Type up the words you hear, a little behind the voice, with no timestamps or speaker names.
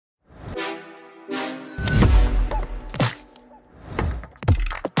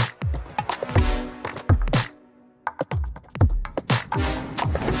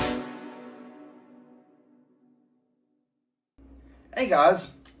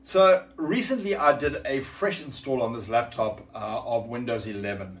guys, so recently I did a fresh install on this laptop of Windows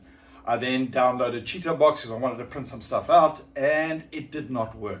 11. I then downloaded Chitubox because I wanted to print some stuff out, and it did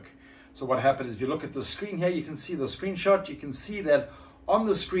not work. So what happened is, if you look at the screen here, you can see the screenshot. You can see that on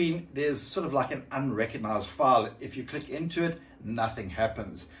the screen there's sort of like an unrecognized file. If you click into it, nothing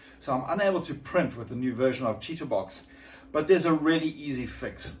happens. So I'm unable to print with the new version of Chitubox. But there's a really easy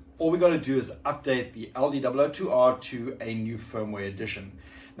fix. All we got to do is update the LD-002R to a new firmware edition.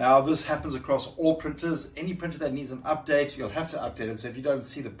 Now, this happens across all printers. Any printer that needs an update, you'll have to update it. So if you don't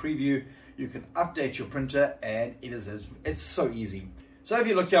see the preview, you can update your printer, and it's so easy. So if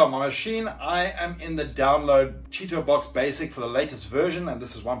you look here on my machine, I am in the download Chitubox Basic for the latest version, and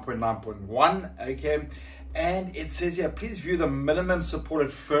this is 1.9.1, okay? And it says here, please view the minimum supported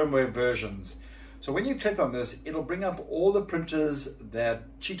firmware versions. So when you click on this, it'll bring up all the printers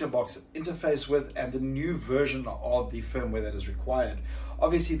that Chitubox interface with and the new version of the firmware that is required.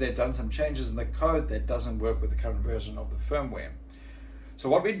 Obviously, they've done some changes in the code that doesn't work with the current version of the firmware. So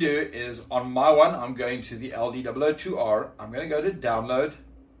what we do is, on my one, I'm going to the LD-002R. I'm going to go to download,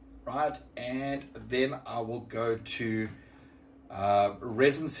 right? And then I will go to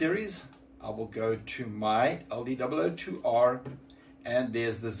Resin series. I will go to my LD-002R, and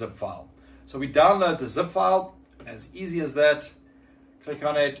there's the zip file. So we download the zip file, as easy as that. Click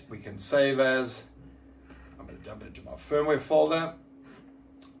on it, we can save as. I'm going to dump it into my firmware folder.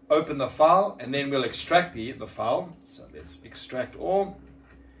 Open the file, and then we'll extract the file. So let's extract all.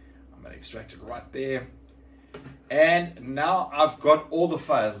 I'm going to extract it right there. And now I've got all the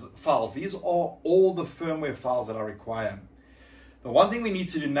files. These are all the firmware files that I require. The one thing we need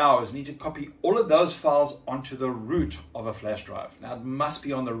to do now is need to copy all of those files onto the root of a flash drive. Now, it must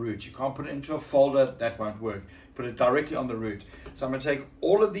be on the root. You can't put it into a folder. That won't work. Put it directly on the root. So I'm going to take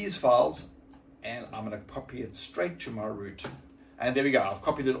all of these files, and I'm going to copy it straight to my root. And there we go. I've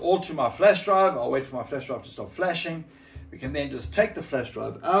copied it all to my flash drive. I'll wait for my flash drive to stop flashing. We can then just take the flash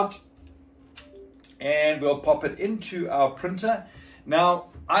drive out, and we'll pop it into our printer. Now,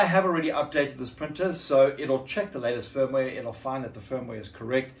 I have already updated this printer, so it'll check the latest firmware. It'll find that the firmware is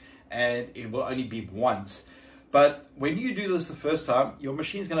correct, and it will only beep once. But when you do this the first time, your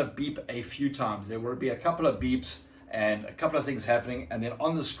machine's going to beep a few times. There will be a couple of beeps and a couple of things happening, and then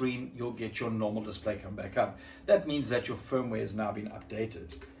on the screen, you'll get your normal display come back up. That means that your firmware has now been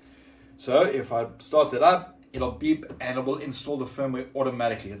updated. So if I start that up, it'll beep and it will install the firmware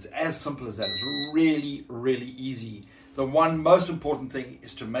automatically. It's as simple as that. It's really, really easy. The one most important thing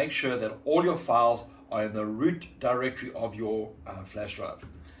is to make sure that all your files are in the root directory of your flash drive.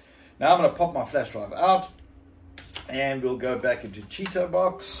 Now I'm going to pop my flash drive out, and we'll go back into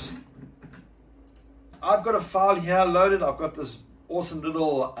Chitubox. I've got a file here loaded. I've got this awesome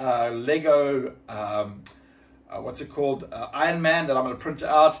little Lego, what's it called, Iron Man that I'm going to print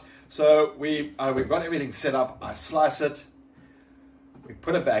out. So we've got everything set up. I slice it, we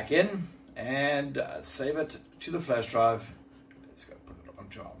put it back in, and save it to the flash drive. Let's go put it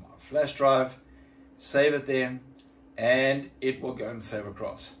onto my flash drive, save it there, and it will go and save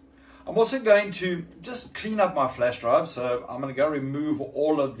across. I'm also going to just clean up my flash drive, so I'm going to go remove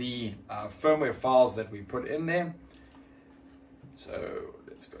all of the firmware files that we put in there. So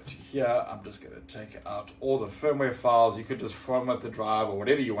let's go to here. I'm just going to take out all the firmware files. You could just format the drive or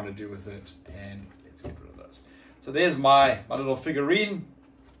whatever you want to do with it, and let's get rid of those. So there's my little figurine.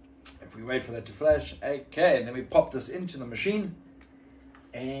 If we wait for that to flash, okay, and then we pop this into the machine,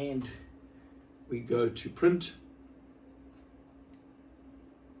 and we go to print.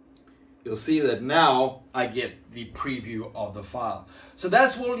 You'll see that now I get the preview of the file. So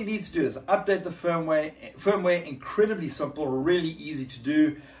that's all you need to do, is update the firmware. Firmware, incredibly simple, really easy to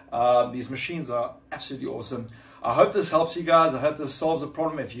do. These machines are absolutely awesome. I hope this helps you guys. I hope this solves a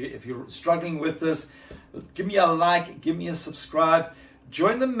problem. If you're struggling with this, give me a like, give me a subscribe.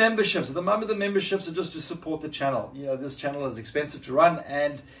 Join the memberships. At the moment, the memberships are just to support the channel. You know, this channel is expensive to run,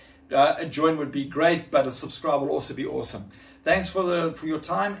 and a join would be great, but a subscribe will also be awesome. Thanks for your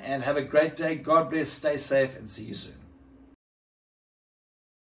time, and have a great day. God bless, stay safe, and see you soon.